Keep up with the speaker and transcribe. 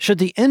Should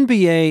the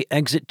NBA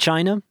exit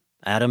China?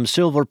 Adam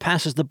Silver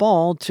passes the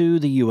ball to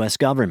the U.S.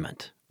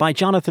 government. By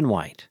Jonathan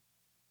White.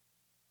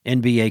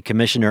 NBA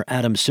Commissioner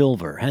Adam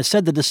Silver has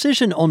said the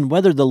decision on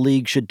whether the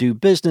league should do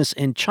business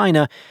in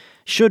China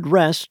should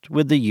rest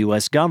with the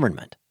U.S.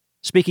 government.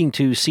 Speaking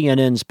to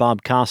CNN's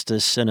Bob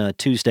Costas in a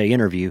Tuesday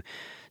interview,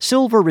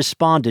 Silver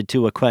responded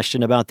to a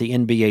question about the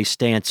NBA's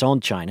stance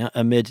on China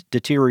amid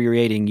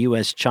deteriorating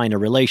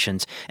U.S.-China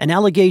relations and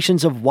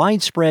allegations of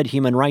widespread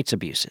human rights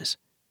abuses.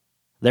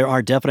 There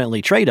are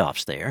definitely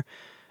trade-offs there,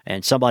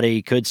 and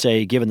somebody could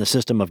say, given the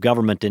system of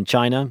government in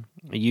China,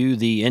 you,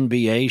 the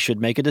NBA,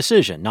 should make a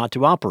decision not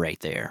to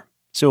operate there,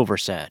 Silver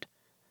said.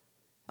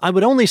 I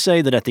would only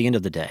say that at the end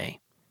of the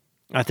day,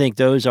 I think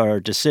those are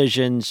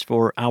decisions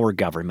for our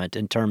government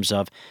in terms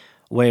of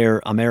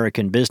where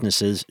American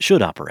businesses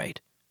should operate.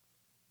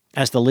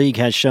 As the league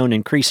has shown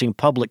increasing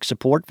public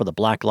support for the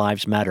Black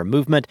Lives Matter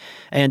movement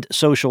and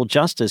social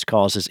justice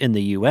causes in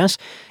the U.S.,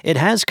 it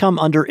has come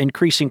under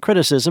increasing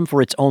criticism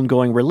for its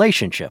ongoing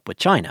relationship with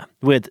China,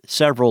 with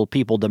several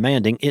people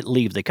demanding it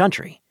leave the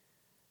country.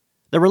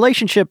 The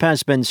relationship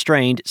has been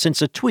strained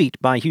since a tweet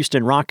by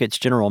Houston Rockets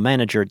general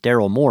manager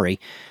Daryl Morey,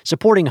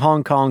 supporting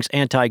Hong Kong's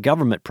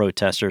anti-government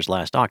protesters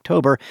last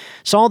October,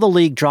 saw the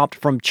league dropped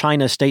from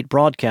China state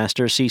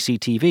broadcaster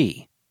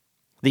CCTV.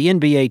 The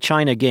NBA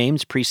China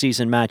Games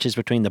preseason matches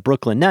between the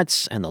Brooklyn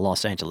Nets and the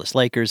Los Angeles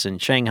Lakers in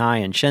Shanghai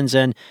and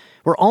Shenzhen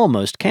were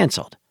almost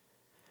canceled.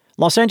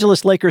 Los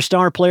Angeles Lakers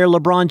star player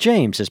LeBron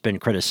James has been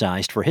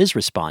criticized for his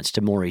response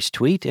to Morey's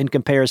tweet in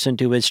comparison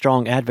to his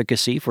strong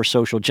advocacy for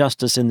social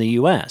justice in the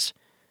U.S.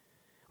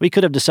 We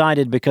could have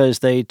decided because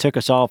they took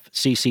us off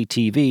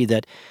CCTV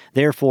that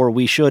therefore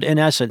we should in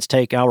essence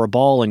take our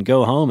ball and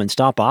go home and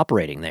stop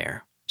operating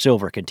there,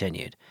 Silver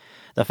continued.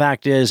 The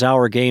fact is,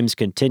 our games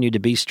continue to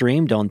be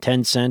streamed on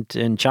Tencent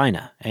in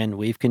China, and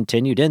we've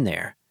continued in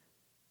there.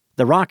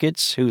 The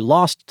Rockets, who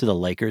lost to the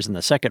Lakers in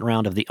the second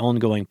round of the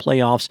ongoing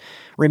playoffs,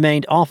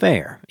 remained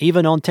off-air,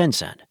 even on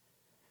Tencent.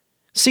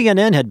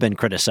 CNN had been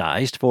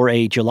criticized for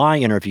a July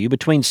interview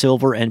between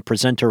Silver and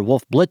presenter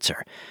Wolf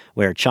Blitzer,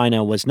 where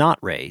China was not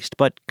raised,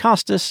 but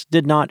Costas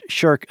did not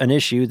shirk an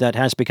issue that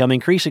has become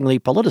increasingly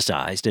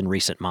politicized in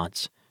recent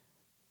months.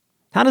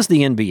 How does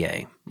the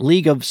NBA,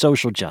 League of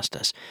Social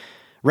Justice,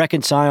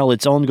 reconcile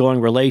its ongoing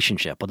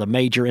relationship with a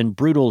major and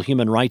brutal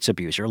human rights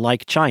abuser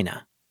like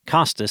China?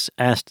 Costas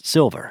asked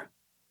Silver.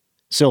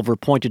 Silver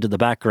pointed to the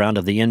background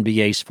of the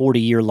NBA's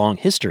 40-year-long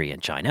history in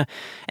China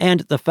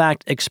and the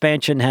fact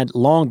expansion had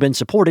long been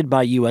supported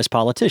by U.S.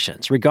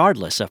 politicians,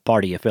 regardless of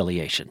party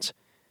affiliations.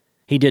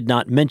 He did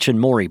not mention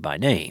Morey by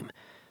name.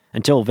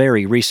 Until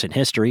very recent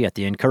history, at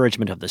the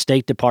encouragement of the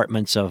State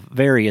Departments of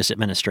various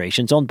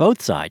administrations on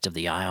both sides of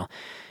the aisle,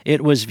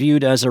 it was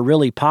viewed as a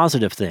really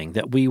positive thing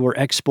that we were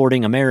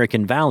exporting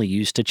American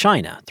values to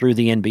China through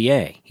the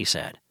NBA, he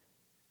said.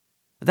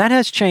 That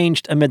has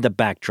changed amid the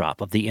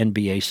backdrop of the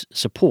NBA's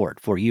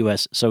support for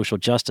U.S. social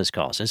justice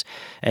causes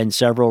and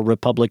several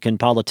Republican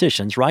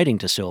politicians writing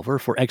to Silver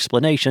for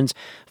explanations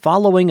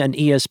following an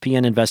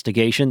ESPN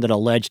investigation that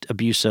alleged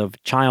abuse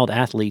of child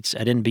athletes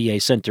at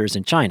NBA centers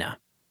in China.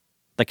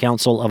 The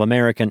Council of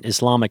American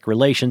Islamic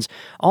Relations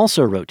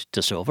also wrote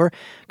to Silver,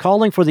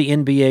 calling for the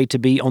NBA to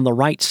be on the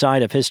right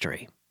side of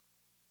history.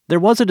 There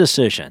was a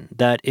decision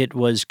that it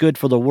was good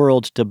for the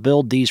world to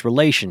build these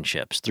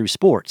relationships through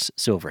sports,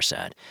 Silver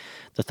said.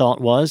 The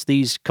thought was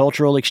these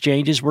cultural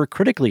exchanges were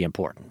critically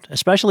important,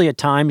 especially at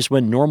times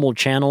when normal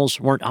channels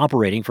weren't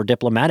operating for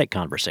diplomatic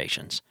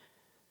conversations.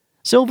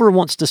 Silver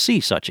wants to see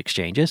such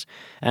exchanges,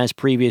 as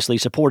previously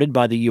supported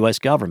by the U.S.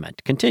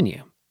 government,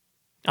 continue.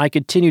 I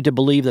continue to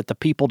believe that the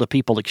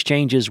people-to-people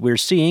exchanges we're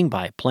seeing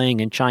by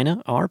playing in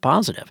China are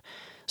positive,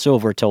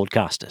 Silver told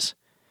Costas.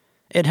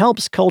 It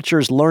helps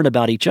cultures learn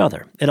about each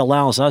other. It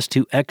allows us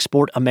to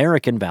export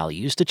American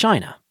values to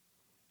China.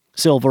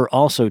 Silver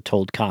also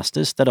told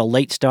Costas that a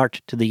late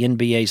start to the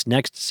NBA's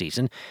next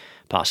season,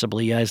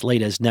 possibly as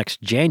late as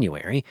next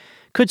January,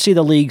 could see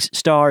the league's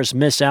stars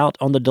miss out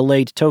on the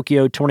delayed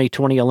Tokyo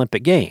 2020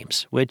 Olympic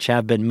Games, which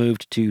have been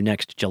moved to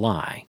next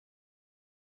July.